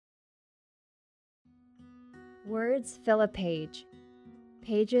Words fill a page.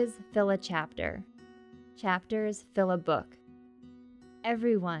 Pages fill a chapter. Chapters fill a book.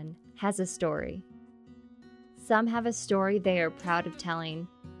 Everyone has a story. Some have a story they are proud of telling.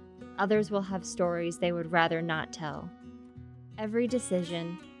 Others will have stories they would rather not tell. Every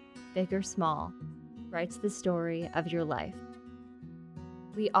decision, big or small, writes the story of your life.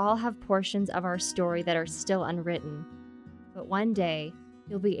 We all have portions of our story that are still unwritten, but one day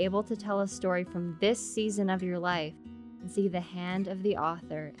you'll be able to tell a story from this season of your life and see the hand of the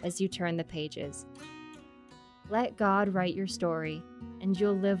author as you turn the pages. Let God write your story, and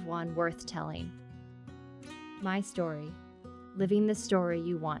you'll live one worth telling. My story, living the story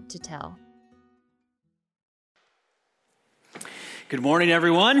you want to tell. Good morning,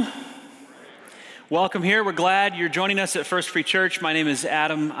 everyone. Welcome here. We're glad you're joining us at First Free Church. My name is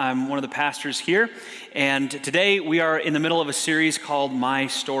Adam. I'm one of the pastors here. And today we are in the middle of a series called My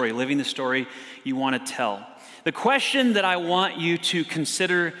Story, Living the Story You Want to Tell. The question that I want you to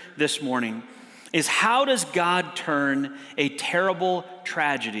consider this morning is, how does God turn a terrible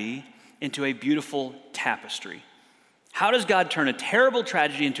tragedy into a beautiful tapestry? How does God turn a terrible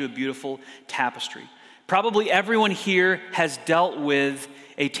tragedy into a beautiful tapestry? Probably everyone here has dealt with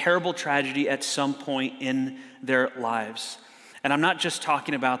a terrible tragedy at some point in their lives. And I'm not just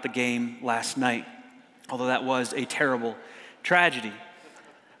talking about the game last night, although that was a terrible tragedy.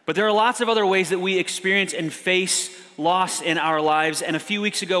 But there are lots of other ways that we experience and face loss in our lives. And a few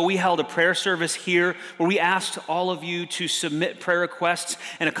weeks ago, we held a prayer service here where we asked all of you to submit prayer requests,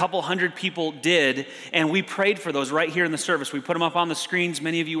 and a couple hundred people did. And we prayed for those right here in the service. We put them up on the screens.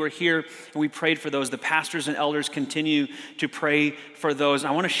 Many of you were here, and we prayed for those. The pastors and elders continue to pray for those.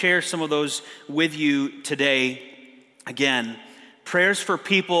 And I want to share some of those with you today. Again, prayers for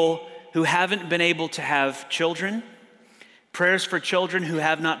people who haven't been able to have children. Prayers for children who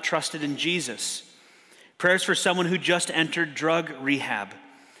have not trusted in Jesus. Prayers for someone who just entered drug rehab.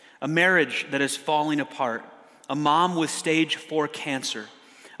 A marriage that is falling apart. A mom with stage 4 cancer.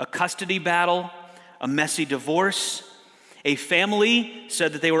 A custody battle. A messy divorce. A family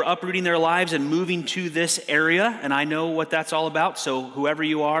said that they were uprooting their lives and moving to this area, and I know what that's all about, so whoever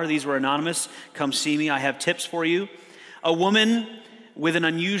you are, these were anonymous, come see me, I have tips for you. A woman with an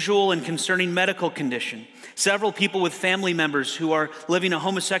unusual and concerning medical condition. Several people with family members who are living a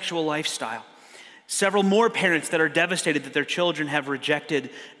homosexual lifestyle. Several more parents that are devastated that their children have rejected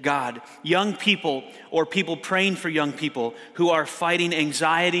God. Young people or people praying for young people who are fighting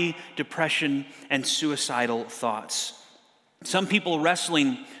anxiety, depression, and suicidal thoughts. Some people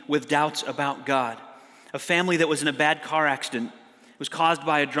wrestling with doubts about God. A family that was in a bad car accident. It was caused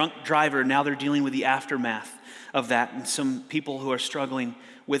by a drunk driver. Now they're dealing with the aftermath of that. And some people who are struggling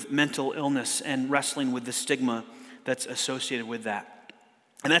with mental illness and wrestling with the stigma that's associated with that.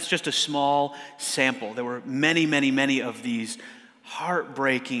 And that's just a small sample. There were many, many, many of these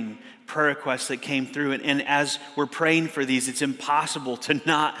heartbreaking prayer requests that came through. And as we're praying for these, it's impossible to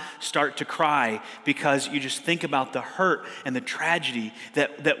not start to cry, because you just think about the hurt and the tragedy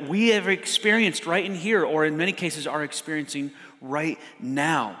that we have experienced right in here, or in many cases are experiencing right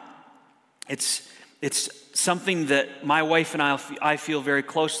now. It's something that my wife and I feel very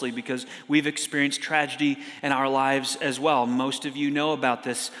closely, because we've experienced tragedy in our lives as well. Most of you know about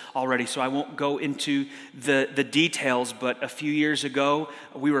this already, so I won't go into the details, but a few years ago,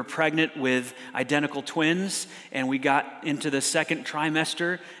 we were pregnant with identical twins, and we got into the second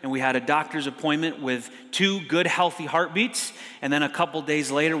trimester, and we had a doctor's appointment with 2 good, healthy heartbeats, and then a couple days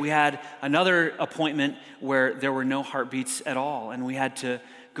later, we had another appointment where there were no heartbeats at all, and we had to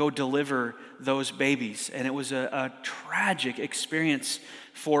go deliver those babies. And it was a tragic experience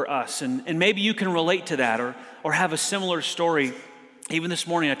for us. And maybe you can relate to that or have a similar story. Even this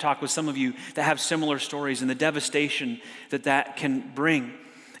morning I talked with some of you that have similar stories and the devastation that can bring.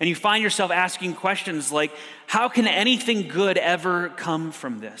 And you find yourself asking questions like, how can anything good ever come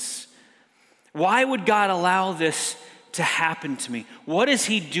from this? Why would God allow this to happen to me? What is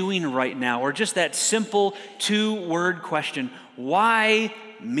he doing right now? Or just that simple 2-word question, why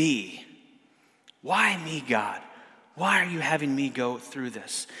me? Why me, God? Why are you having me go through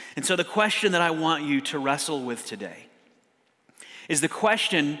this? And so the question that I want you to wrestle with today is the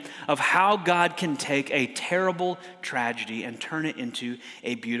question of how God can take a terrible tragedy and turn it into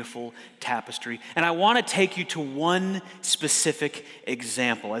a beautiful tapestry. And I want to take you to one specific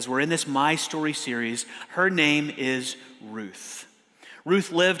example. As we're in this My Story series, her name is Ruth.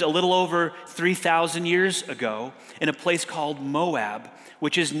 Ruth lived a little over 3,000 years ago in a place called Moab,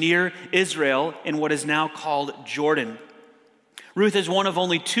 which is near Israel in what is now called Jordan. Ruth is one of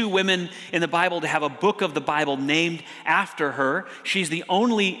only 2 women in the Bible to have a book of the Bible named after her. She's the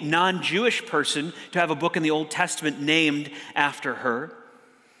only non-Jewish person to have a book in the Old Testament named after her.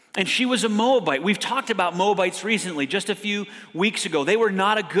 And she was a Moabite. We've talked about Moabites recently, just a few weeks ago. They were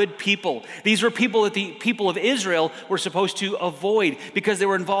not a good people. These were people that the people of Israel were supposed to avoid because they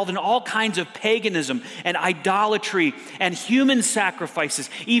were involved in all kinds of paganism and idolatry and human sacrifices,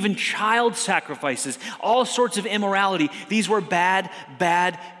 even child sacrifices, all sorts of immorality. These were bad,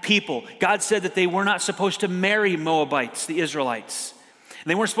 bad people. God said that they were not supposed to marry Moabites, the Israelites. And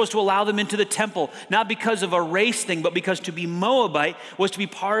they weren't supposed to allow them into the temple, not because of a race thing, but because to be Moabite was to be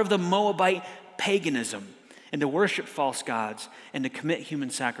part of the Moabite paganism and to worship false gods and to commit human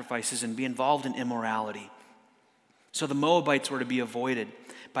sacrifices and be involved in immorality. So the Moabites were to be avoided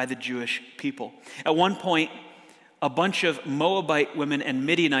by the Jewish people. At one point, a bunch of Moabite women and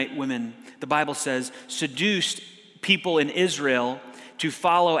Midianite women, the Bible says, seduced people in Israel to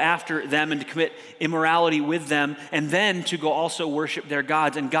follow after them and to commit immorality with them, and then to go also worship their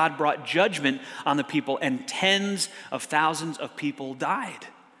gods. And God brought judgment on the people, and tens of thousands of people died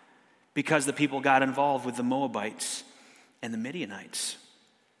because the people got involved with the Moabites and the Midianites.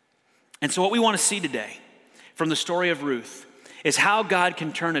 And so what we want to see today from the story of Ruth is how God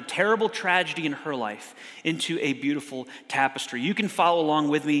can turn a terrible tragedy in her life into a beautiful tapestry. You can follow along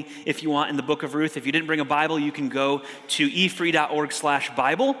with me if you want in the book of Ruth. If you didn't bring a Bible, you can go to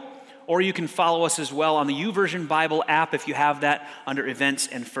efree.org/Bible, or you can follow us as well on the YouVersion Bible app if you have that under Events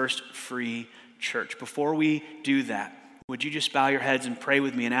and First Free Church. Before we do that, would you just bow your heads and pray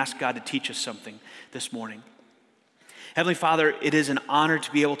with me and ask God to teach us something this morning? Heavenly Father, it is an honor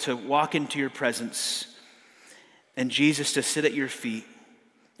to be able to walk into your presence and Jesus, to sit at your feet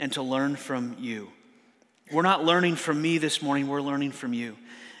and to learn from you. We're not learning from me this morning, we're learning from you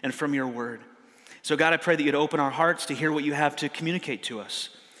and from your word. So God, I pray that you'd open our hearts to hear what you have to communicate to us.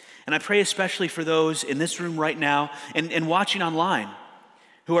 And I pray especially for those in this room right now and watching online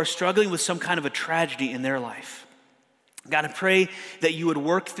who are struggling with some kind of a tragedy in their life. God, I pray that you would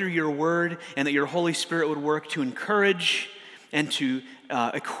work through your word and that your Holy Spirit would work to encourage and to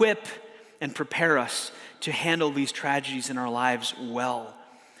equip and prepare us to handle these tragedies in our lives well.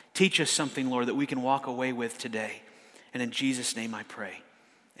 Teach us something, Lord, that we can walk away with today. And in Jesus' name I pray,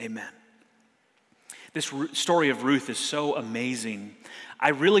 amen. This story of Ruth is so amazing. I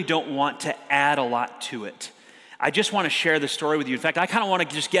really don't want to add a lot to it. I just want to share the story with you. In fact, I kind of want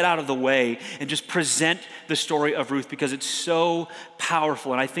to just get out of the way and just present the story of Ruth because it's so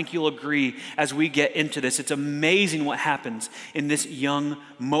powerful. And I think you'll agree as we get into this. It's amazing what happens in this young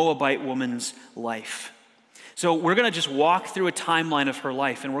Moabite woman's life. So we're going to just walk through a timeline of her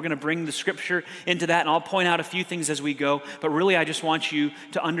life, and we're going to bring the scripture into that, and I'll point out a few things as we go. But really, I just want you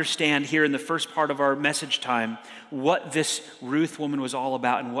to understand here in the first part of our message time what this Ruth woman was all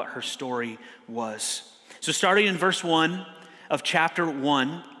about and what her story was. So starting in verse 1 of chapter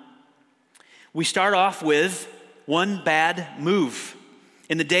 1, we start off with one bad move.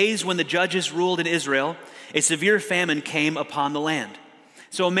 In the days when the judges ruled in Israel, a severe famine came upon the land.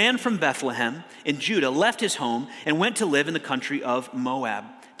 So a man from Bethlehem in Judah left his home and went to live in the country of Moab,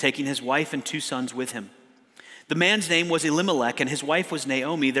 taking his wife and 2 sons with him. The man's name was Elimelech, and his wife was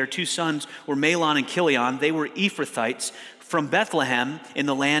Naomi. Their 2 sons were Mahlon and Chilion. They were Ephrathites from Bethlehem in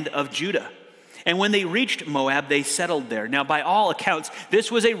the land of Judah. And when they reached Moab, they settled there. Now, by all accounts,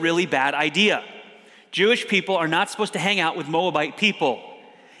 this was a really bad idea. Jewish people are not supposed to hang out with Moabite people.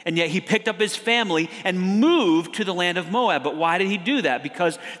 And yet he picked up his family and moved to the land of Moab. But why did he do that?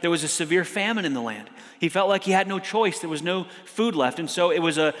 Because there was a severe famine in the land. He felt like he had no choice. There was no food left. And so it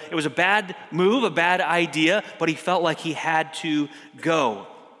was a bad move, a bad idea, but he felt like he had to go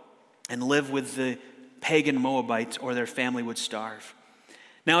and live with the pagan Moabites or their family would starve.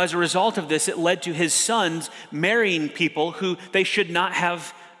 Now, as a result of this, it led to his sons marrying people who they should not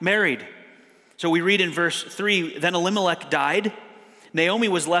have married. So we read in verse 3, then Elimelech died. Naomi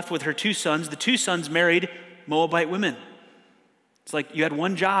was left with her 2 sons. The 2 sons married Moabite women. It's like you had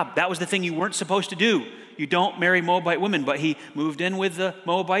one job. That was the thing you weren't supposed to do. You don't marry Moabite women. But he moved in with the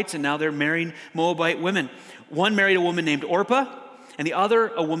Moabites, and now they're marrying Moabite women. One married a woman named Orpah, and the other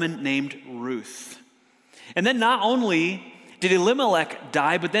a woman named Ruth. And then not only did Elimelech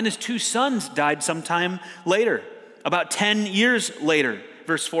die, but then his 2 sons died sometime later, about 10 years later.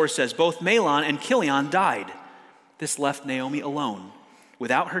 Verse 4 says, both Mahlon and Chilion died. This left Naomi alone,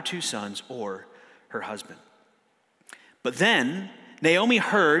 without her 2 sons or her husband. But then Naomi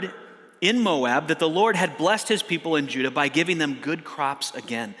heard in Moab that the Lord had blessed his people in Judah by giving them good crops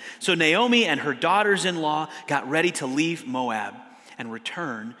again. So Naomi and her daughters-in-law got ready to leave Moab and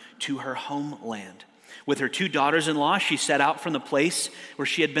return to her homeland. With her 2 daughters-in-law, she set out from the place where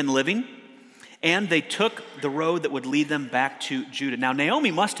she had been living, and they took the road that would lead them back to Judah. Now,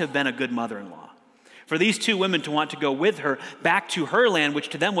 Naomi must have been a good mother-in-law for these 2 women to want to go with her back to her land, which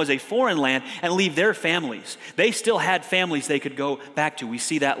to them was a foreign land, and leave their families. They still had families they could go back to. We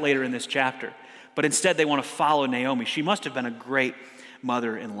see that later in this chapter. But instead, they want to follow Naomi. She must have been a great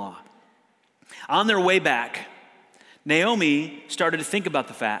mother-in-law. On their way back, Naomi started to think about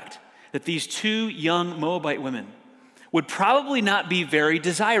the fact that these 2 young Moabite women would probably not be very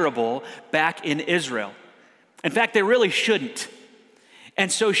desirable back in Israel. In fact, they really shouldn't. And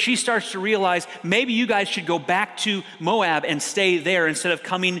so she starts to realize, maybe you guys should go back to Moab and stay there instead of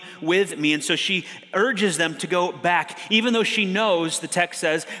coming with me. And so she urges them to go back, even though she knows, the text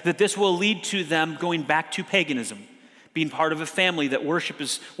says, that this will lead to them going back to paganism, being part of a family that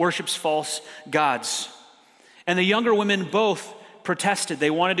worships false gods. And the younger women both protested.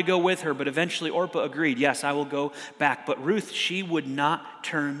 They wanted to go with her, but eventually Orpah agreed. Yes, I will go back. But Ruth, she would not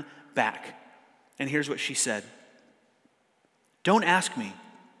turn back. And here's what she said. Don't ask me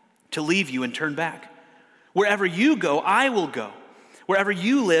to leave you and turn back. Wherever you go, I will go. Wherever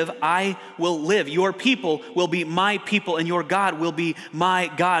you live, I will live. Your people will be my people, and your God will be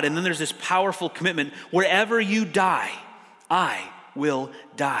my God. And then there's this powerful commitment. Wherever you die, I will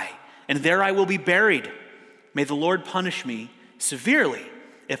die. And there I will be buried. May the Lord punish me severely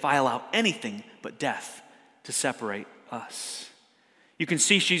if I allow anything but death to separate us. You can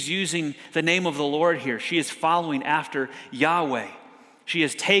see she's using the name of the Lord here. She is following after Yahweh. She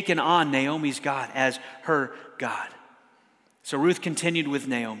has taken on Naomi's God as her God. So Ruth continued with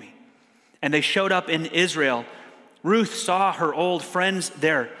Naomi, and they showed up in Israel. Ruth saw her old friends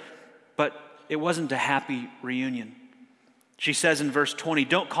there, but it wasn't a happy reunion. She says in verse 20,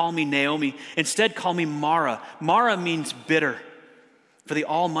 don't call me Naomi, instead call me Mara. Mara means bitter, for the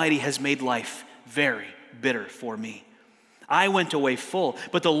Almighty has made life very bitter for me. I went away full,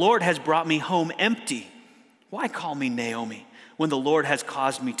 but the Lord has brought me home empty. Why call me Naomi when the Lord has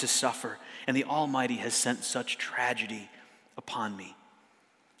caused me to suffer and the Almighty has sent such tragedy upon me?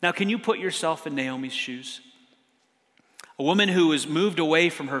 Now, can you put yourself in Naomi's shoes? A woman who was moved away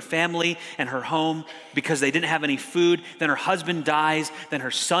from her family and her home because they didn't have any food. Then her husband dies. Then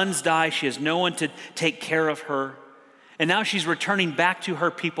her sons die. She has no one to take care of her. And now she's returning back to her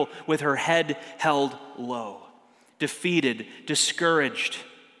people with her head held low, defeated, discouraged.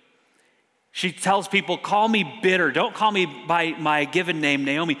 She tells people, call me bitter. Don't call me by my given name,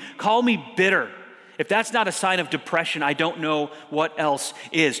 Naomi. Call me bitter. If that's not a sign of depression, I don't know what else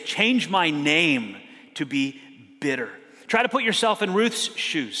is. Change my name to be bitter. Try to put yourself in Ruth's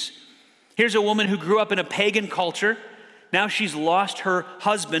shoes. Here's a woman who grew up in a pagan culture. Now she's lost her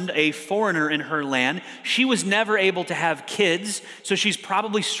husband, a foreigner in her land. She was never able to have kids, so she's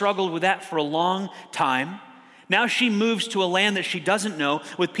probably struggled with that for a long time. Now she moves to a land that she doesn't know,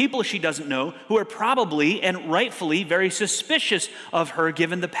 with people she doesn't know, who are probably and rightfully very suspicious of her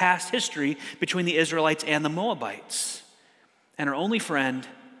given the past history between the Israelites and the Moabites. And her only friend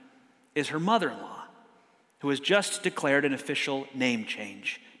is her mother-in-law, who has just declared an official name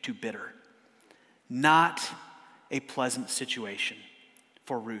change to bitter. Not a pleasant situation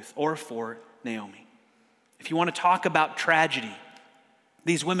for Ruth or for Naomi. If you want to talk about tragedy,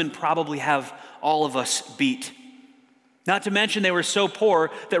 these women probably have all of us beat. Not to mention they were so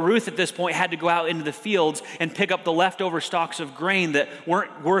poor that Ruth at this point had to go out into the fields and pick up the leftover stalks of grain that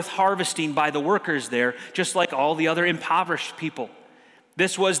weren't worth harvesting by the workers there, just like all the other impoverished people.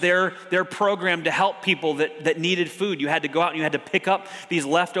 This was their program to help people that needed food. You had to go out and you had to pick up these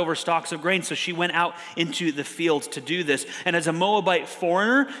leftover stalks of grain. So she went out into the fields to do this. And as a Moabite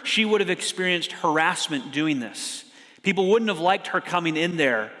foreigner, she would have experienced harassment doing this. People wouldn't have liked her coming in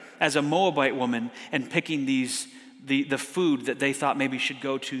there as a Moabite woman and picking the food that they thought maybe should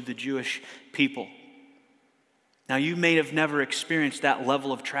go to the Jewish people. Now, you may have never experienced that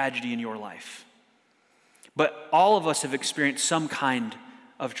level of tragedy in your life, but all of us have experienced some kind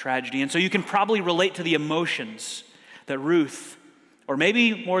of tragedy. And so you can probably relate to the emotions that Ruth, or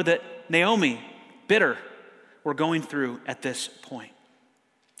maybe more that Naomi, bitter, were going through at this point.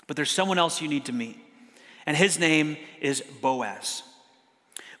 But there's someone else you need to meet, and his name is Boaz.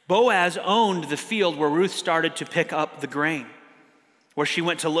 Boaz owned the field where Ruth started to pick up the grain, where she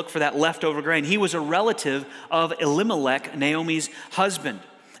went to look for that leftover grain. He was a relative of Elimelech, Naomi's husband.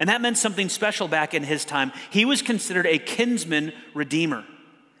 And that meant something special back in his time. He was considered a kinsman redeemer,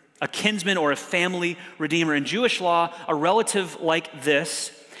 a kinsman or a family redeemer. In Jewish law, a relative like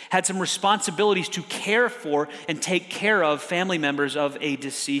this had some responsibilities to care for and take care of family members of a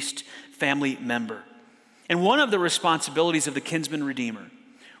deceased family member. And one of the responsibilities of the kinsman redeemer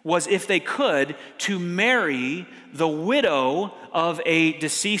was, if they could, to marry the widow of a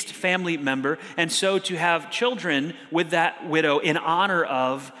deceased family member, and so to have children with that widow in honor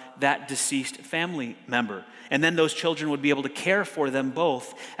of that deceased family member. And then those children would be able to care for them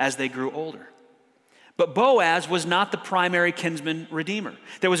both as they grew older. But Boaz was not the primary kinsman redeemer.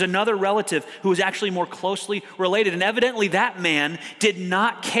 There was another relative who was actually more closely related, and evidently that man did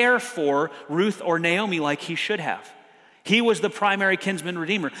not care for Ruth or Naomi like he should have. He was the primary kinsman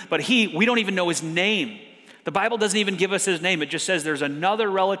redeemer, but we don't even know his name. The Bible doesn't even give us his name. It just says there's another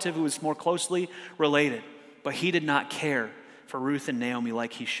relative who was more closely related, but he did not care for Ruth and Naomi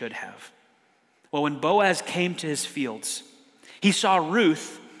like he should have. Well, when Boaz came to his fields, he saw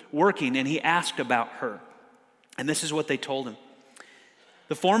Ruth working, and he asked about her. And this is what they told him.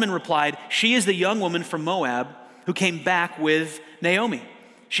 The foreman replied, "She is the young woman from Moab who came back with Naomi.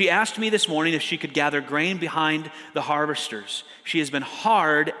 She asked me this morning if she could gather grain behind the harvesters. She has been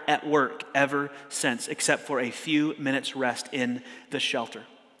hard at work ever since, except for a few minutes rest in the shelter."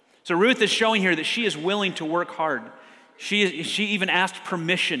 So Ruth is showing here that she is willing to work hard. She even asked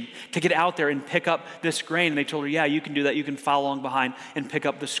permission to get out there and pick up this grain. And they told her, yeah, you can do that. You can follow along behind and pick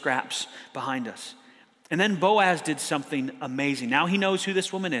up the scraps behind us. And then Boaz did something amazing. Now he knows who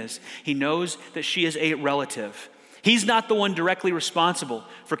this woman is. He knows that she is a relative. He's not the one directly responsible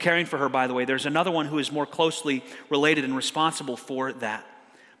for caring for her, by the way. There's another one who is more closely related and responsible for that.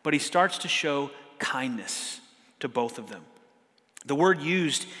 But he starts to show kindness to both of them. The word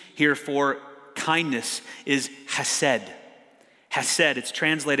used here for kindness is hesed. Hesed, it's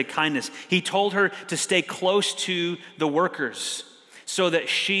translated kindness. He told her to stay close to the workers so that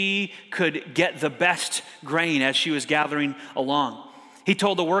she could get the best grain as she was gathering along. He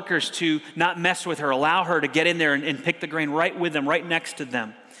told the workers to not mess with her, allow her to get in there and pick the grain right with them, right next to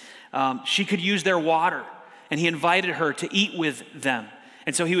them. She could use their water, and he invited her to eat with them.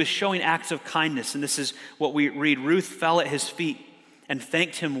 And so he was showing acts of kindness, and this is what we read. Ruth fell at his feet and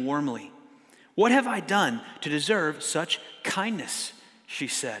thanked him warmly. "What have I done to deserve such kindness?" she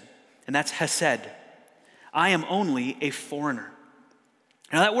said. And that's hesed. "I am only a foreigner."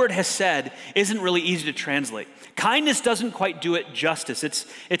 Now that word hesed isn't really easy to translate. Kindness doesn't quite do it justice.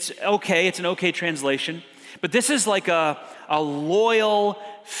 It's okay, it's an okay translation. But this is like a loyal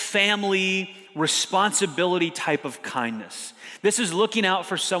family responsibility type of kindness. This is looking out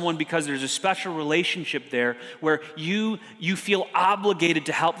for someone because there's a special relationship there where you feel obligated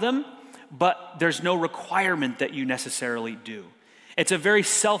to help them, but there's no requirement that you necessarily do. It's a very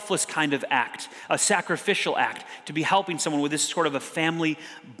selfless kind of act, a sacrificial act, to be helping someone with this sort of a family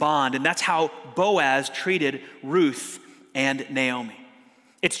bond. And that's how Boaz treated Ruth and Naomi.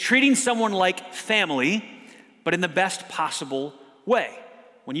 It's treating someone like family, but in the best possible way.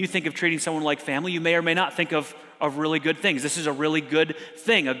 When you think of treating someone like family, you may or may not think of really good things. This is a really good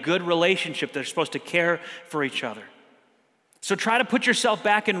thing, a good relationship. They're supposed to care for each other. So try to put yourself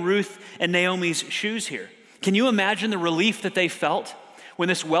back in Ruth and Naomi's shoes here. Can you imagine the relief that they felt when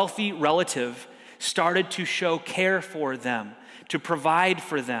this wealthy relative started to show care for them, to provide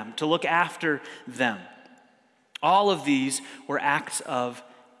for them, to look after them? All of these were acts of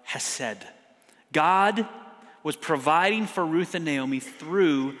hesed. God was providing for Ruth and Naomi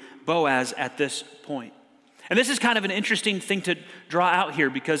through Boaz at this point. And this is kind of an interesting thing to draw out here,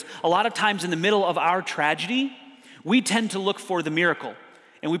 because a lot of times in the middle of our tragedy, we tend to look for the miracle,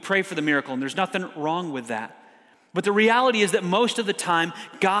 and we pray for the miracle, and there's nothing wrong with that. But the reality is that most of the time,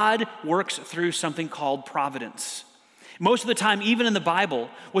 God works through something called providence. Most of the time, even in the Bible,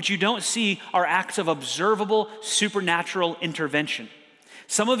 what you don't see are acts of observable supernatural intervention.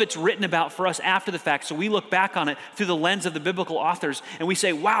 Some of it's written about for us after the fact, so we look back on it through the lens of the biblical authors, and we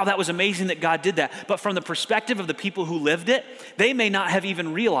say, wow, that was amazing that God did that. But from the perspective of the people who lived it, they may not have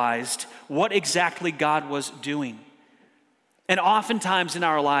even realized what exactly God was doing. And oftentimes in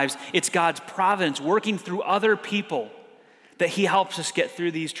our lives, it's God's providence working through other people that he helps us get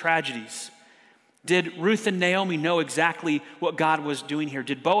through these tragedies. Did Ruth and Naomi know exactly what God was doing here?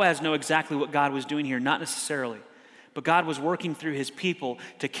 Did Boaz know exactly what God was doing here? Not necessarily. But God was working through his people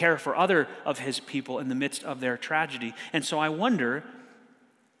to care for other of his people in the midst of their tragedy. And so I wonder,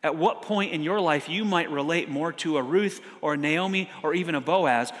 at what point in your life you might relate more to a Ruth or a Naomi or even a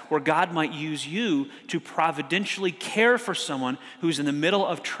Boaz, where God might use you to providentially care for someone who's in the middle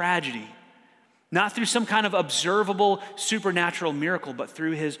of tragedy. Not through some kind of observable supernatural miracle, but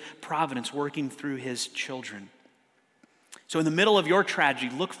through his providence working through his children. So in the middle of your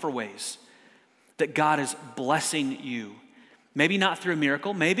tragedy, look for ways that God is blessing you. Maybe not through a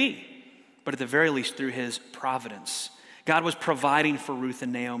miracle, maybe, but at the very least through his providence. God was providing for Ruth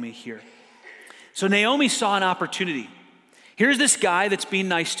and Naomi here. So Naomi saw an opportunity. Here's this guy that's being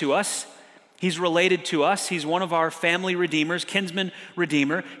nice to us. He's related to us. He's one of our family redeemers, kinsman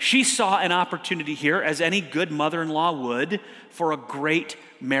redeemer. She saw an opportunity here, as any good mother-in-law would, for a great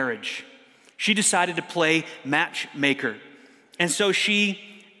marriage. She decided to play matchmaker. And so she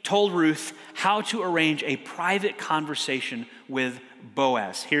told Ruth how to arrange a private conversation with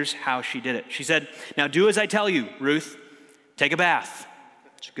Boaz. Here's how she did it. She said, "Now do as I tell you, Ruth. Take a bath."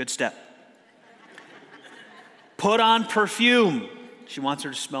 It's a good step. "Put on perfume." She wants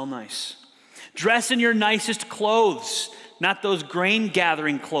her to smell nice. "Dress in your nicest clothes, not those grain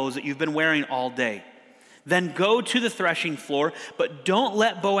gathering clothes that you've been wearing all day. Then go to the threshing floor, but don't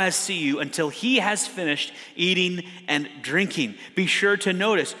let Boaz see you until he has finished eating and drinking. Be sure to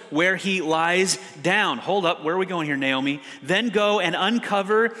notice where he lies down." Hold up, where are we going here, Naomi? "Then go and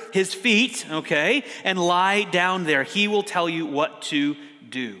uncover his feet," okay, "and lie down there. He will tell you what to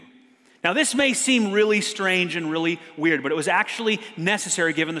do." Now, this may seem really strange and really weird, but it was actually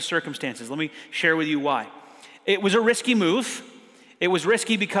necessary given the circumstances. Let me share with you why. It was a risky move. It was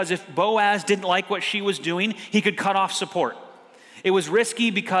risky because if Boaz didn't like what she was doing, he could cut off support. It was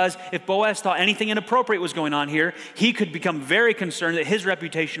risky because if Boaz thought anything inappropriate was going on here, he could become very concerned that his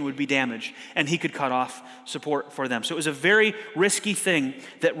reputation would be damaged, and he could cut off support for them. So it was a very risky thing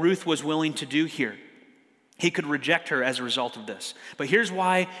that Ruth was willing to do here. He could reject her as a result of this. But here's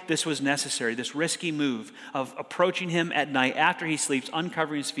why this was necessary, this risky move of approaching him at night after he sleeps,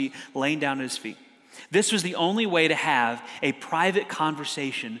 uncovering his feet, laying down at his feet. This was the only way to have a private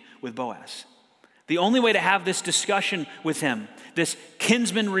conversation with Boaz. The only way to have this discussion with him, this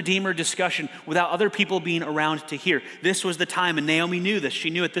kinsman-redeemer discussion, without other people being around to hear. This was the time, and Naomi knew this. She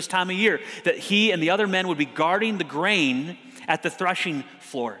knew at this time of year that he and the other men would be guarding the grain at the threshing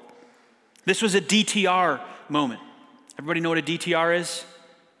floor. This was a DTR moment. Everybody know what a DTR is?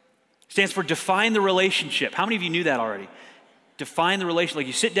 It stands for define the relationship. How many of you knew that already? Define the relationship. Like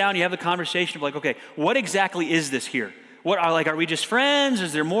you sit down, you have the conversation of like, okay, what exactly is this here? Are we just friends?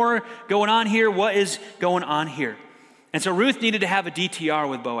 Is there more going on here? What is going on here? And so Ruth needed to have a DTR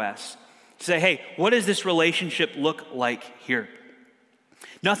with Boaz to say, hey, what does this relationship look like here?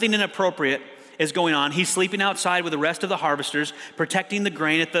 Nothing inappropriate is going on. He's sleeping outside with the rest of the harvesters, protecting the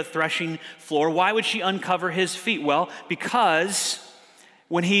grain at the threshing floor. Why would she uncover his feet? Well, because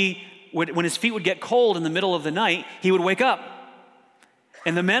when his feet would get cold in the middle of the night, he would wake up.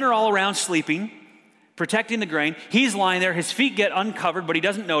 And the men are all around sleeping, protecting the grain. He's lying there, his feet get uncovered, but he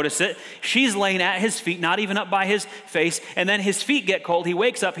doesn't notice it. She's laying at his feet, not even up by his face. And then his feet get cold. He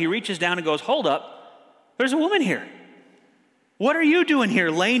wakes up, he reaches down and goes, hold up, there's a woman here. What are you doing here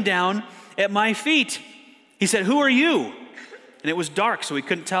laying down at my feet? He said, who are you? And it was dark, so he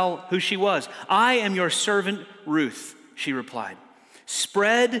couldn't tell who she was. I am your servant Ruth, she replied.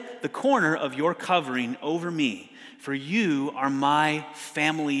 Spread the corner of your covering over me, for you are my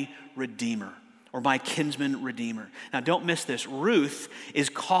family redeemer, or my kinsman redeemer. Now don't miss this. Ruth is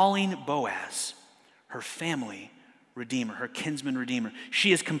calling Boaz her family redeemer, her kinsman redeemer.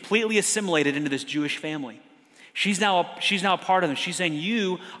 She is completely assimilated into this Jewish family. She's now a part of them. She's saying,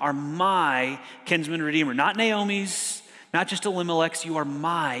 you are my kinsman redeemer. Not Naomi's, not just Elimelech's. You are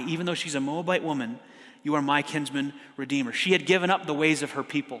my, even though she's a Moabite woman, you are my kinsman redeemer. She had given up the ways of her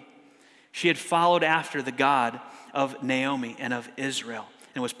people. She had followed after the God of Naomi and of Israel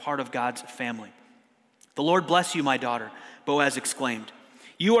and was part of God's family. The Lord bless you, my daughter, Boaz exclaimed.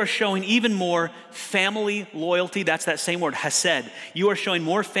 You are showing even more family loyalty. That's that same word, hesed. You are showing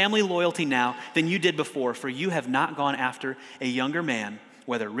more family loyalty now than you did before, for you have not gone after a younger man,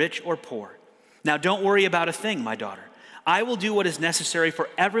 whether rich or poor. Now don't worry about a thing, my daughter. I will do what is necessary, for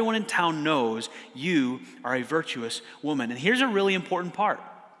everyone in town knows you are a virtuous woman. And here's a really important part.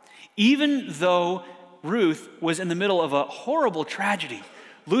 Even though Ruth was in the middle of a horrible tragedy,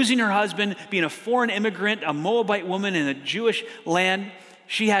 losing her husband, being a foreign immigrant, a Moabite woman in a Jewish land,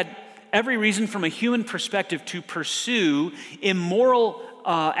 she had every reason from a human perspective to pursue immoral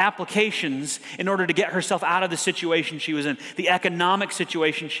applications in order to get herself out of the situation she was in, the economic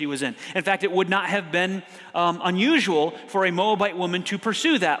situation she was in. In fact, it would not have been unusual for a Moabite woman to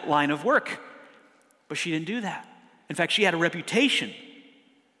pursue that line of work. But she didn't do that. In fact, she had a reputation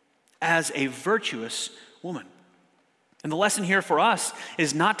as a virtuous woman. And the lesson here for us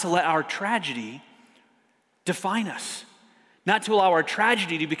is not to let our tragedy define us. Not to allow our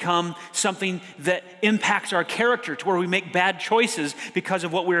tragedy to become something that impacts our character to where we make bad choices because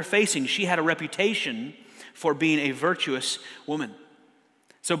of what we were facing. She had a reputation for being a virtuous woman.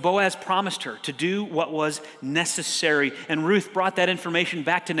 So Boaz promised her to do what was necessary. And Ruth brought that information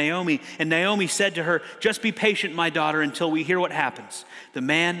back to Naomi. And Naomi said to her, just be patient, my daughter, until we hear what happens. The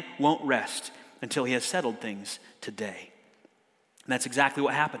man won't rest until he has settled things today. And that's exactly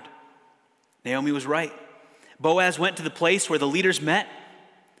what happened. Naomi was right. Boaz went to the place where the leaders met.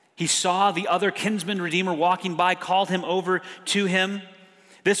 He saw the other kinsman redeemer walking by, called him over to him.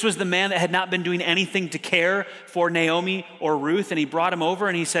 This was the man that had not been doing anything to care for Naomi or Ruth, and he brought him over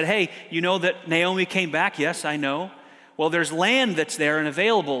and he said, hey, you know that Naomi came back? Yes, I know. Well, there's land that's there and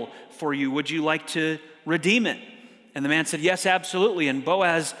available for you. Would you like to redeem it? And the man said, yes, absolutely. And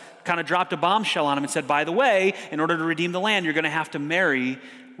Boaz kind of dropped a bombshell on him and said, by the way, in order to redeem the land, you're going to have to marry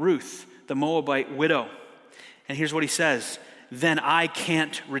Ruth, the Moabite widow. And here's what he says, then I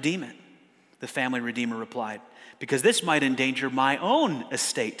can't redeem it. The family redeemer replied, because this might endanger my own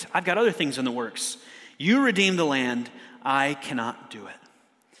estate. I've got other things in the works. You redeem the land, I cannot do it.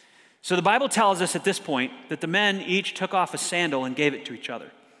 So the Bible tells us at this point that the men each took off a sandal and gave it to each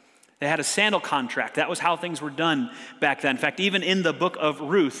other. They had a sandal contract. That was how things were done back then. In fact, even in the book of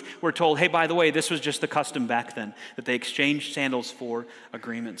Ruth, we're told, hey, by the way, this was just the custom back then, that they exchanged sandals for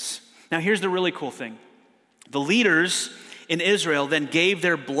agreements. Now, here's the really cool thing. The leaders in Israel then gave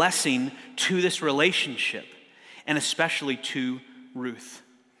their blessing to this relationship, and especially to Ruth.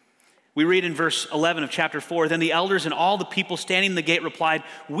 We read in verse 11 of chapter 4, then the elders and all the people standing in the gate replied,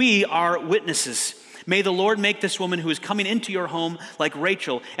 we are witnesses. May the Lord make this woman who is coming into your home like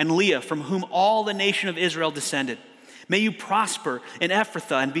Rachel and Leah, from whom all the nation of Israel descended. May you prosper in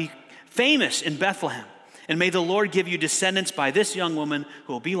Ephrathah and be famous in Bethlehem. And may the Lord give you descendants by this young woman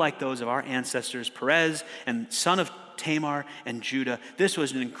who will be like those of our ancestors, Perez and son of Tamar and Judah. This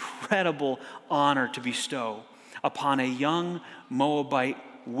was an incredible honor to bestow upon a young Moabite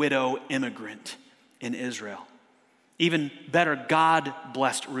widow immigrant in Israel. Even better, God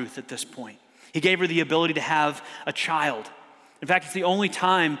blessed Ruth at this point. He gave her the ability to have a child. In fact, it's the only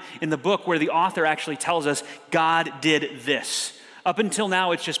time in the book where the author actually tells us God did this. Up until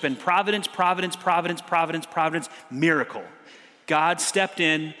now, it's just been providence, providence, providence, providence, providence, miracle. God stepped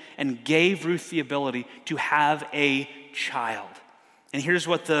in and gave Ruth the ability to have a child. And here's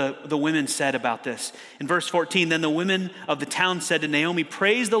what the women said about this. In verse 14, then the women of the town said to Naomi,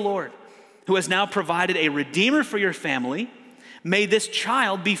 praise the Lord, who has now provided a redeemer for your family. May this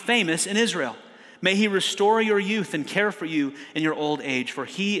child be famous in Israel. May he restore your youth and care for you in your old age, for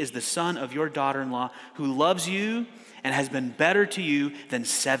he is the son of your daughter-in-law who loves you and has been better to you than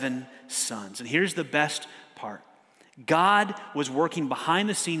 7 sons. And here's the best part. God was working behind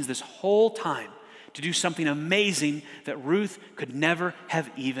the scenes this whole time to do something amazing that Ruth could never have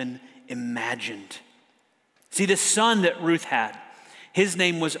even imagined. See, the son that Ruth had, his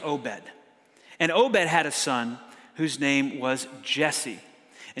name was Obed. And Obed had a son whose name was Jesse.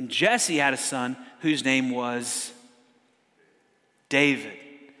 And Jesse had a son whose name was David,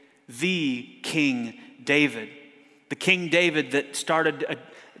 the King David. The King David that started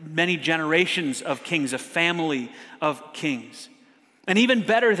many generations of kings, a family of kings. And even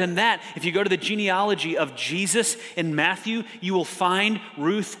better than that, if you go to the genealogy of Jesus in Matthew, you will find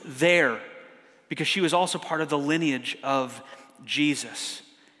Ruth there because she was also part of the lineage of Jesus.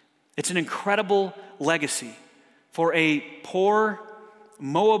 It's an incredible legacy for a poor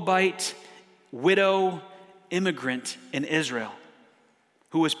Moabite widow immigrant in Israel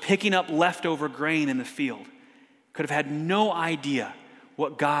who was picking up leftover grain in the field. Could have had no idea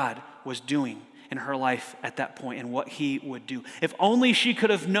what God was doing in her life at that point and what he would do. If only she could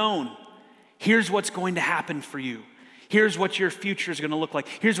have known, here's what's going to happen for you. Here's what your future is going to look like.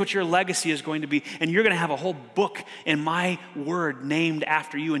 Here's what your legacy is going to be. And you're going to have a whole book in my word named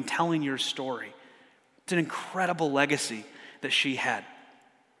after you and telling your story. It's an incredible legacy that she had.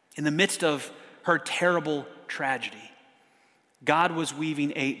 In the midst of her terrible tragedy, God was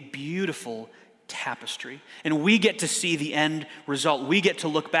weaving a beautiful tapestry. And we get to see the end result. We get to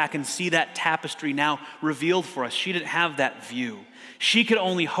look back and see that tapestry now revealed for us. She didn't have that view. She could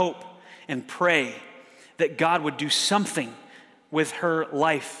only hope and pray that God would do something with her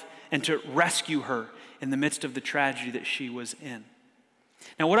life and to rescue her in the midst of the tragedy that she was in.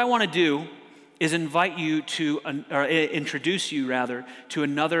 Now, what I want to do is invite you to, or introduce you rather, to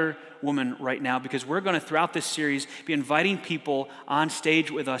another woman right now, because we're going to, throughout this series, be inviting people on stage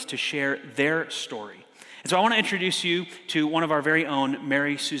with us to share their story. And so I want to introduce you to one of our very own,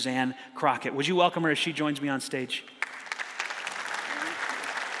 Mary Suzanne Crockett. Would you welcome her as she joins me on stage?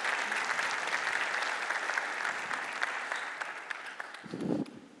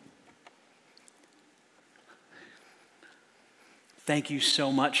 Thank you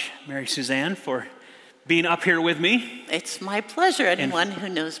so much, Mary Suzanne, for being up here with me. It's my pleasure. Anyone who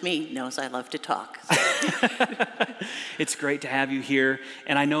knows me knows I love to talk. It's great to have you here.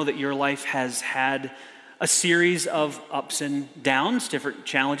 And I know that your life has had a series of ups and downs, different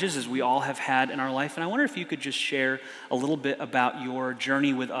challenges as we all have had in our life. And I wonder if you could just share a little bit about your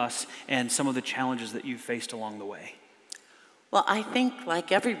journey with us and some of the challenges that you've faced along the way. Well, I think,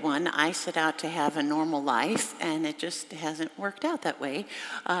 like everyone, I set out to have a normal life, and it just hasn't worked out that way.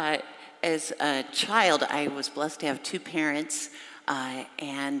 As a child, I was blessed to have two parents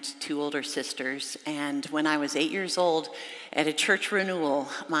and two older sisters. And when I was 8 years old, at a church renewal,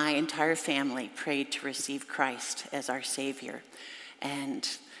 my entire family prayed to receive Christ as our Savior. And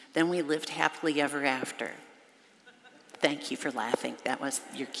then we lived happily ever after. Thank you for laughing. That was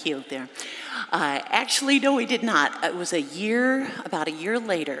your cue there. Actually, no, we did not. It was about a year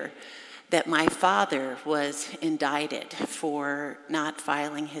later, that my father was indicted for not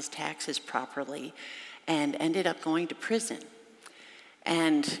filing his taxes properly and ended up going to prison.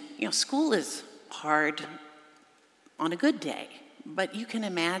 And, school is hard on a good day, but you can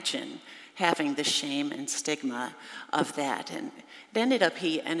imagine having the shame and stigma of that. And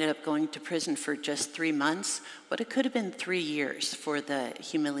he ended up going to prison for just 3 months, but it could have been 3 years for the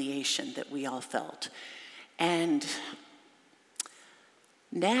humiliation that we all felt. And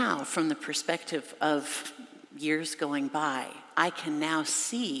now, from the perspective of years going by, I can now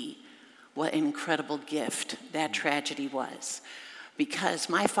see what an incredible gift that tragedy was. Because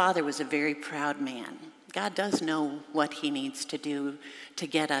my father was a very proud man. God does know what he needs to do to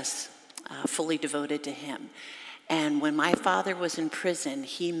get us fully devoted to him. And when my father was in prison,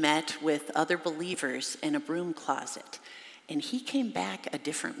 he met with other believers in a broom closet. And he came back a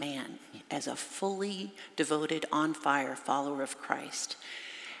different man, as a fully devoted, on-fire follower of Christ.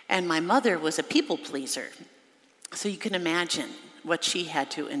 And my mother was a people pleaser. So you can imagine what she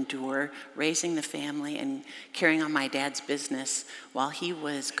had to endure, raising the family and carrying on my dad's business while he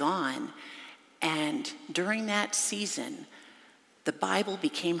was gone. And during that season, the Bible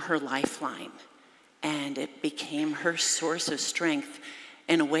became her lifeline, and it became her source of strength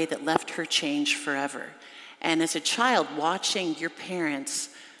in a way that left her changed forever. And as a child, watching your parents,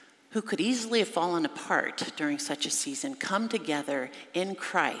 who could easily have fallen apart during such a season, come together in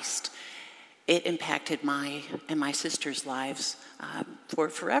Christ, it impacted my and my sister's lives for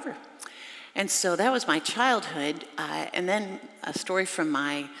forever. And so that was my childhood. And then a story from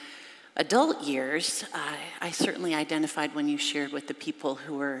my adult years, I certainly identified when you shared with the people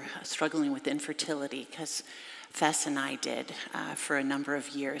who were struggling with infertility, because Fess and I did for a number of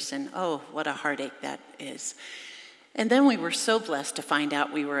years. And oh, what a heartache that is. And then we were so blessed to find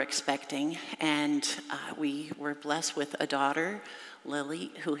out we were expecting, and we were blessed with a daughter,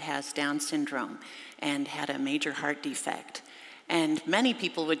 Lily, who has Down syndrome and had a major heart defect. And many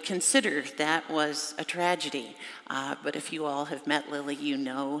people would consider that was a tragedy. But if you all have met Lily, you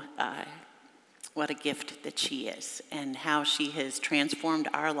know what a gift that she is and how she has transformed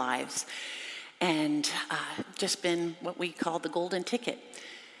our lives and just been what we call the golden ticket.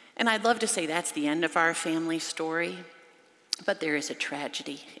 And I'd love to say that's the end of our family story, but there is a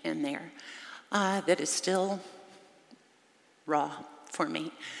tragedy in there that is still raw for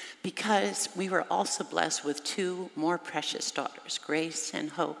me, because we were also blessed with two more precious daughters, Grace and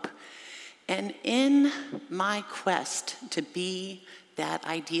Hope. And in my quest to be that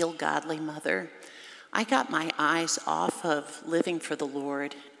ideal godly mother, I got my eyes off of living for the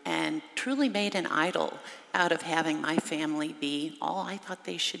Lord and truly made an idol out of having my family be all I thought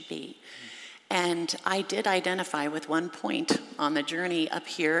they should be. And I did identify with one point on the journey up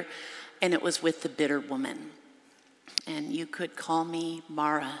here, and it was with the bitter woman. And you could call me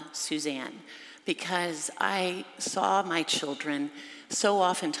Mara Suzanne, because I saw my children so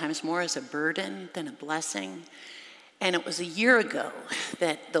oftentimes more as a burden than a blessing. And it was a year ago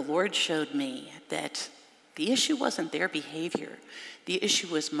that the Lord showed me that the issue wasn't their behavior. The issue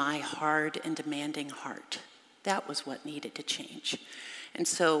was my hard and demanding heart. That was what needed to change. And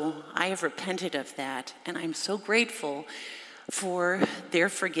so I have repented of that, and I'm so grateful for their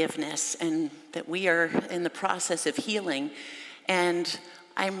forgiveness and that we are in the process of healing. And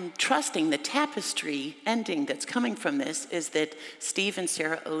I'm trusting the tapestry ending that's coming from this is that Steve and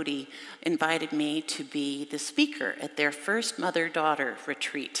Sarah Odie invited me to be the speaker at their first mother-daughter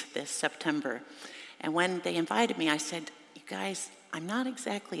retreat this September. And when they invited me, I said, you guys, I'm not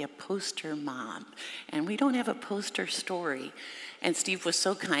exactly a poster mom, and we don't have a poster story. And Steve was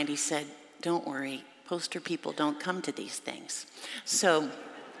so kind, he said, don't worry, poster people don't come to these things. So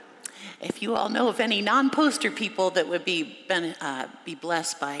If you all know of any non-poster people that would be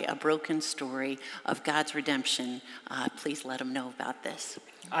blessed by a broken story of God's redemption, please let them know about this.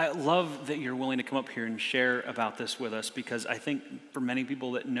 I love that you're willing to come up here and share about this with us, because I think for many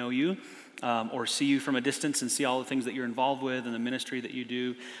people that know you or see you from a distance and see all the things that you're involved with and the ministry that you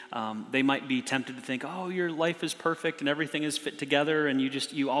do, they might be tempted to think, oh, your life is perfect and everything is fit together and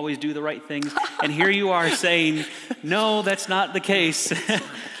you always do the right things. And here you are saying, no, that's not the case.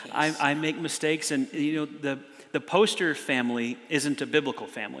 I make mistakes. And the Poster family isn't a biblical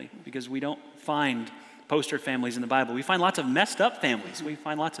family, because we don't find poster families in the Bible. We find lots of messed up families. We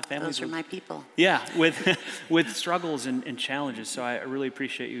find lots of families. Those are my people. Yeah, with struggles and challenges. So I really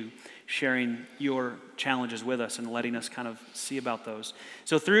appreciate you sharing your challenges with us and letting us kind of see about those.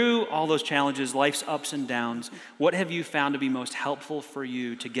 So through all those challenges, life's ups and downs, what have you found to be most helpful for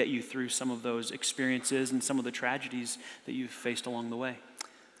you to get you through some of those experiences and some of the tragedies that you've faced along the way?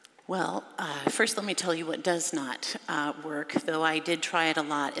 Well, first let me tell you what does not work, though I did try it a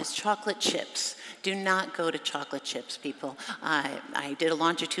lot, is chocolate chips. Do not go to chocolate chips, people. I did a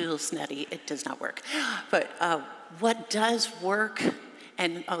longitudinal study. It does not work. But what does work,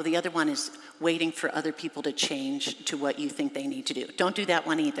 and the other one is waiting for other people to change to what you think they need to do. Don't do that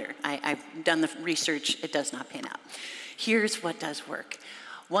one either. I've done the research. It does not pan out. Here's what does work.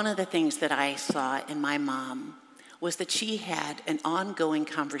 One of the things that I saw in my mom was that she had an ongoing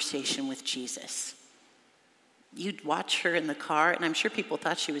conversation with Jesus. You'd watch her in the car, and I'm sure people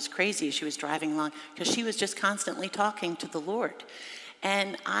thought she was crazy as she was driving along, because she was just constantly talking to the Lord.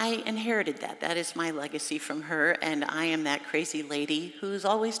 And I inherited that. That is my legacy from her, and I am that crazy lady who's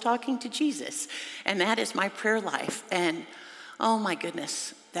always talking to Jesus. And that is my prayer life. And oh my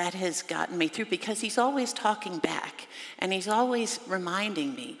goodness, that has gotten me through, because he's always talking back, and he's always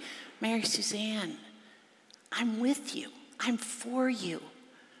reminding me, Mary Suzanne, I'm with you. I'm for you.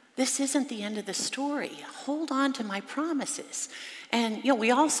 This isn't the end of the story. Hold on to my promises. And, we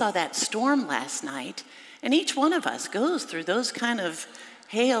all saw that storm last night, and each one of us goes through those kind of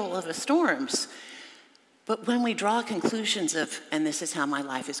hail of storms. But when we draw conclusions of, and this is how my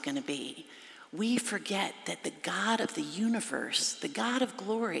life is going to be, we forget that the God of the universe, the God of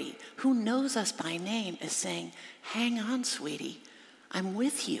glory, who knows us by name, is saying, hang on, sweetie, I'm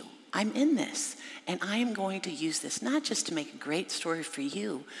with you. I'm in this, and I am going to use this not just to make a great story for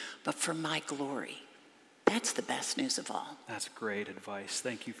you, but for my glory. That's the best news of all. That's great advice.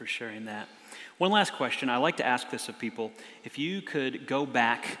 Thank you for sharing that. One last question. I like to ask this of people. If you could go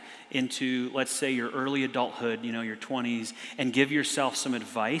back into, let's say, your early adulthood, your 20s, and give yourself some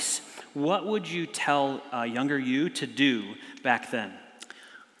advice, what would you tell younger you to do back then?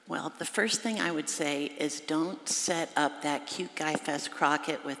 Well, the first thing I would say is don't set up that cute guy Fess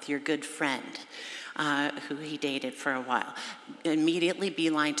Crockett with your good friend who he dated for a while. Immediately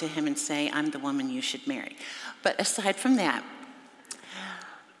beeline to him and say, I'm the woman you should marry. But aside from that,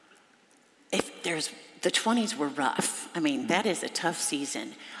 the 20s were rough. I mean, that is a tough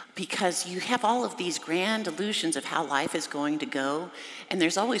season, because you have all of these grand illusions of how life is going to go, and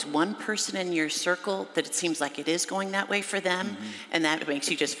there's always one person in your circle that it seems like it is going that way for them, and that makes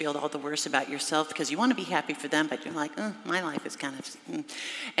you just feel all the worse about yourself, because you want to be happy for them, but you're like, my life is kind of...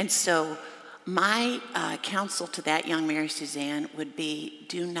 And so my counsel to that young Mary Suzanne would be,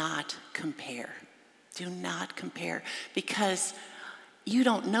 do not compare. Do not compare, because you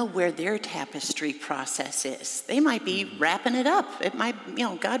don't know where their tapestry process is. They might be wrapping it up. It might,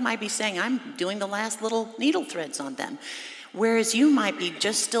 God might be saying, I'm doing the last little needle threads on them. Whereas you might be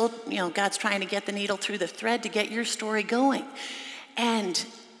just still, God's trying to get the needle through the thread to get your story going. And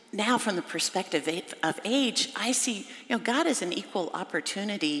now from the perspective of age, I see, God is an equal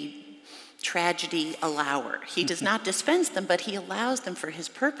opportunity tragedy allower. He does not dispense them, but he allows them for his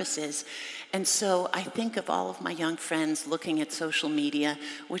purposes. And so I think of all of my young friends looking at social media,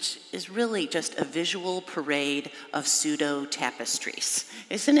 which is really just a visual parade of pseudo tapestries,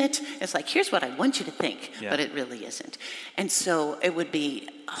 isn't it? It's like, here's what I want you to think, but it really isn't. And so it would be,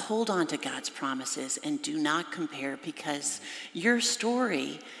 hold on to God's promises and do not compare, because your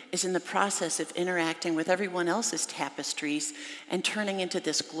story is in the process of interacting with everyone else's tapestries and turning into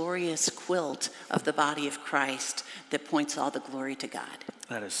this glorious quilt of the body of Christ that points all the glory to God.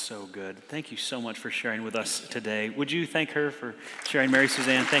 That is so good. Thank you so much for sharing with us today. Would you thank her for sharing, Mary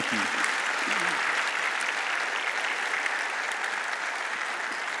Suzanne? Thank you.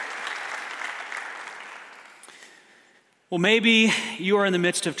 Well, maybe you are in the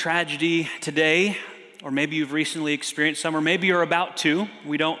midst of tragedy today, or maybe you've recently experienced some, or maybe you're about to.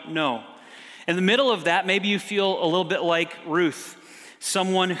 We don't know. In the middle of that, maybe you feel a little bit like Ruth,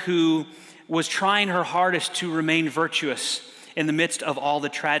 someone who was trying her hardest to remain virtuous in the midst of all the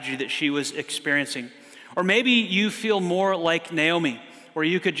tragedy that she was experiencing. Or maybe you feel more like Naomi, where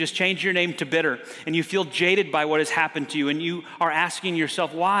you could just change your name to bitter, and you feel jaded by what has happened to you, and you are asking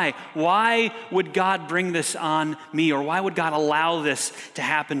yourself, why? Why would God bring this on me? Or why would God allow this to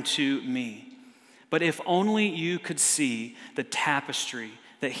happen to me? But if only you could see the tapestry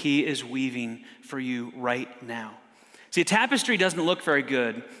that he is weaving for you right now. See, a tapestry doesn't look very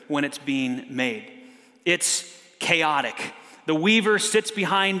good when it's being made. It's chaotic. The weaver sits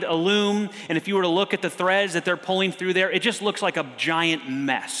behind a loom, and if you were to look at the threads that they're pulling through there, it just looks like a giant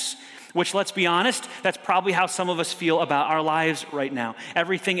mess. Which, let's be honest, that's probably how some of us feel about our lives right now.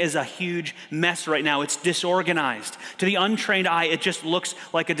 Everything is a huge mess right now. It's disorganized. To the untrained eye, it just looks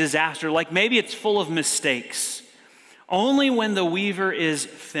like a disaster, like maybe it's full of mistakes. Only when the weaver is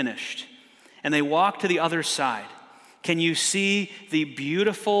finished and they walk to the other side can you see the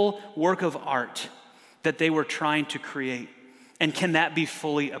beautiful work of art that they were trying to create. And can that be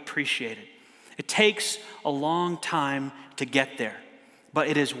fully appreciated? It takes a long time to get there, but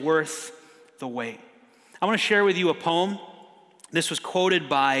it is worth the wait. I want to share with you a poem. This was quoted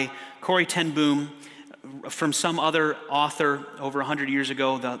by Corrie ten Boom from some other author over 100 years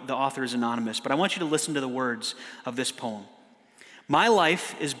ago. The author is anonymous, but I want you to listen to the words of this poem. My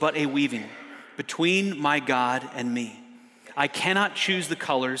life is but a weaving between my God and me. I cannot choose the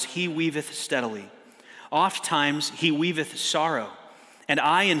colors, he weaveth steadily. Oft times he weaveth sorrow, and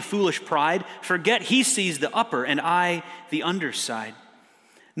I in foolish pride forget he sees the upper and I the underside.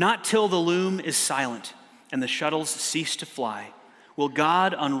 Not till the loom is silent and the shuttles cease to fly will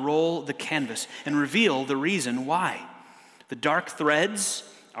God unroll the canvas and reveal the reason why. The dark threads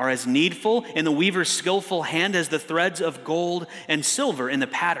are as needful in the weaver's skillful hand as the threads of gold and silver in the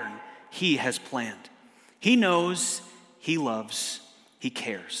pattern he has planned. He knows, he loves, he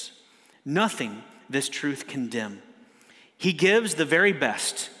cares. Nothing this truth can dim. He gives the very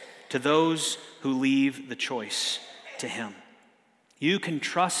best to those who leave the choice to him. You can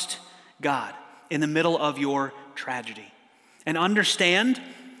trust God in the middle of your tragedy and understand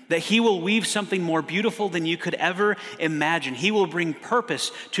that he will weave something more beautiful than you could ever imagine. He will bring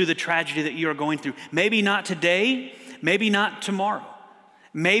purpose to the tragedy that you are going through. Maybe not today, maybe not tomorrow,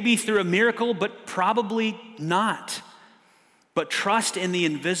 maybe through a miracle, but probably not. But trust in the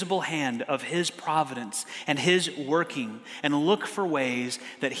invisible hand of his providence and his working, and look for ways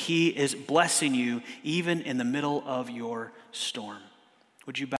that he is blessing you even in the middle of your storm.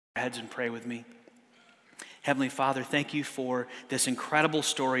 Would you bow your heads and pray with me? Heavenly Father, thank you for this incredible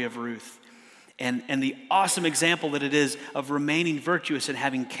story of Ruth and the awesome example that it is of remaining virtuous and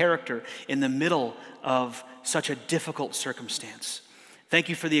having character in the middle of such a difficult circumstance. Thank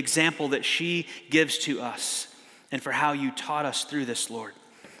you for the example that she gives to us and for how you taught us through this, Lord.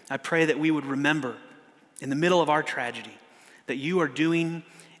 I pray that we would remember in the middle of our tragedy that you are doing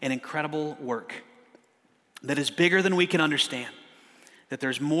an incredible work that is bigger than we can understand, that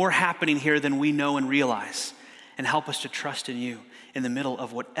there's more happening here than we know and realize, and help us to trust in you in the middle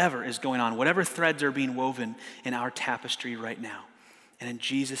of whatever is going on, whatever threads are being woven in our tapestry right now. And in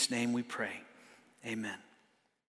Jesus' name we pray, amen.